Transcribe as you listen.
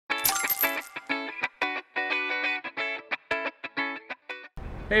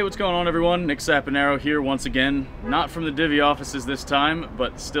Hey, what's going on everyone? Nick Saponaro here once again, not from the Divi offices this time,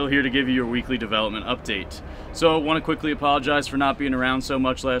 but still here to give you your weekly development update. So I want to quickly apologize for not being around so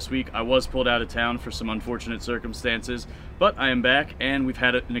much last week. I was pulled out of town for some unfortunate circumstances, but I am back and we've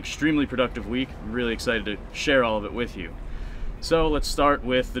had an extremely productive week. I'm really excited to share all of it with you. So let's start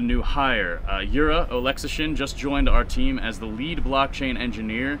with the new hire. Yura Oleksishin just joined our team as the lead blockchain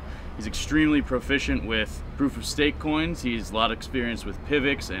engineer. He's extremely proficient with proof-of-stake coins. He has a lot of experience with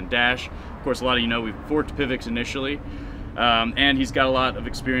Pivx and Dash. Of course, a lot of you know we forked Pivx initially. And he's got a lot of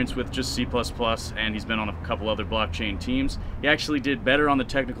experience with just C++, and he's been on a couple other blockchain teams. He actually did better on the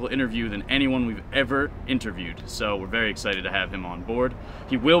technical interview than anyone we've ever interviewed, so we're very excited to have him on board.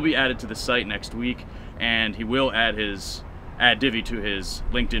 He will be added to the site next week, and he will add Divi to his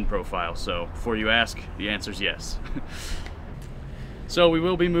LinkedIn profile. So before you ask, the answer is yes. So we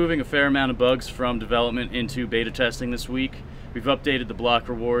will be moving a fair amount of bugs from development into beta testing this week. We've updated the block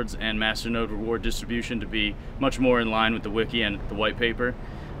rewards and masternode reward distribution to be much more in line with the wiki and the white paper.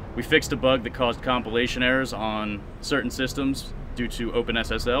 We fixed a bug that caused compilation errors on certain systems due to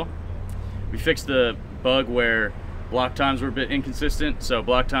OpenSSL. We fixed the bug where block times were a bit inconsistent, so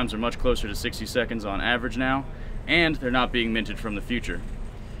block times are much closer to 60 seconds on average now, and they're not being minted from the future.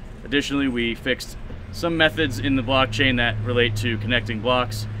 Additionally, we fixed some methods in the blockchain that relate to connecting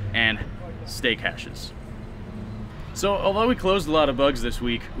blocks and stake hashes. So although we closed a lot of bugs this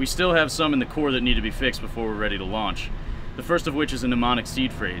week, we still have some in the core that need to be fixed before we're ready to launch. The first of which is a mnemonic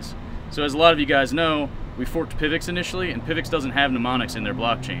seed phrase. So as a lot of you guys know, we forked Pivx initially, and Pivx doesn't have mnemonics in their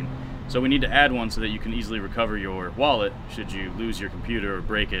blockchain. So we need to add one so that you can easily recover your wallet should you lose your computer or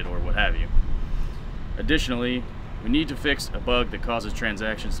break it or what have you. Additionally, we need to fix a bug that causes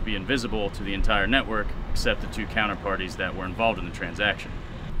transactions to be invisible to the entire network except the two counterparties that were involved in the transaction.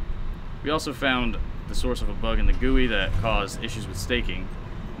 We also found the source of a bug in the GUI that caused issues with staking,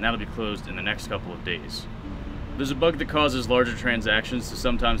 and that'll be closed in the next couple of days. There's a bug that causes larger transactions to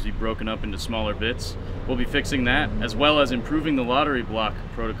sometimes be broken up into smaller bits. We'll be fixing that, as well as improving the lottery block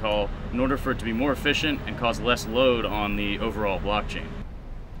protocol in order for it to be more efficient and cause less load on the overall blockchain.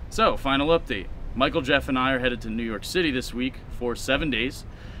 So, final update. Michael, Jeff, and I are headed to New York City this week for 7 days,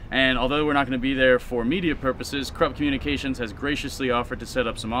 and although we're not going to be there for media purposes, Krupp Communications has graciously offered to set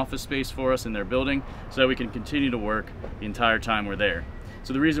up some office space for us in their building so that we can continue to work the entire time we're there.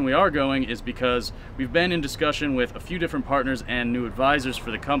 So the reason we are going is because we've been in discussion with a few different partners and new advisors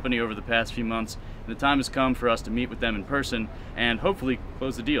for the company over the past few months, and the time has come for us to meet with them in person and hopefully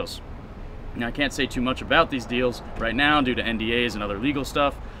close the deals. Now, I can't say too much about these deals right now due to NDAs and other legal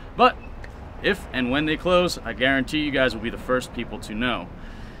stuff, but if and when they close, I guarantee you guys will be the first people to know.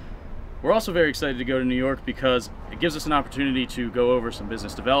 We're also very excited to go to New York because it gives us an opportunity to go over some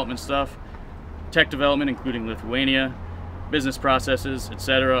business development stuff, tech development including Lithuania, business processes,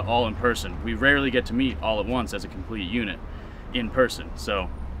 etc., all in person. We rarely get to meet all at once as a complete unit in person,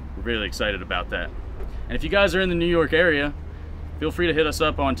 so we're really excited about that. And if you guys are in the New York area, feel free to hit us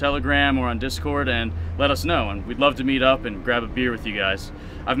up on Telegram or on Discord and let us know, and we'd love to meet up and grab a beer with you guys.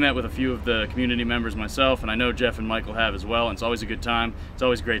 I've met with a few of the community members myself, and I know Jeff and Michael have as well, and it's always a good time. It's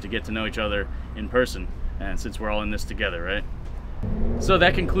always great to get to know each other in person, and since we're all in this together, right? So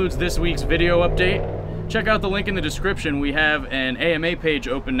that concludes this week's video update. Check out the link in the description. We have an AMA page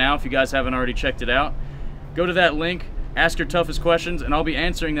open now if you guys haven't already checked it out. Go to that link, ask your toughest questions, and I'll be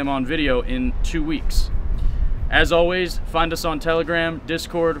answering them on video in 2 weeks. As always, find us on Telegram,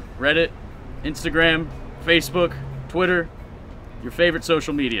 Discord, Reddit, Instagram, Facebook, Twitter, your favorite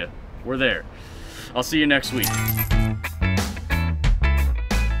social media. We're there. I'll see you next week.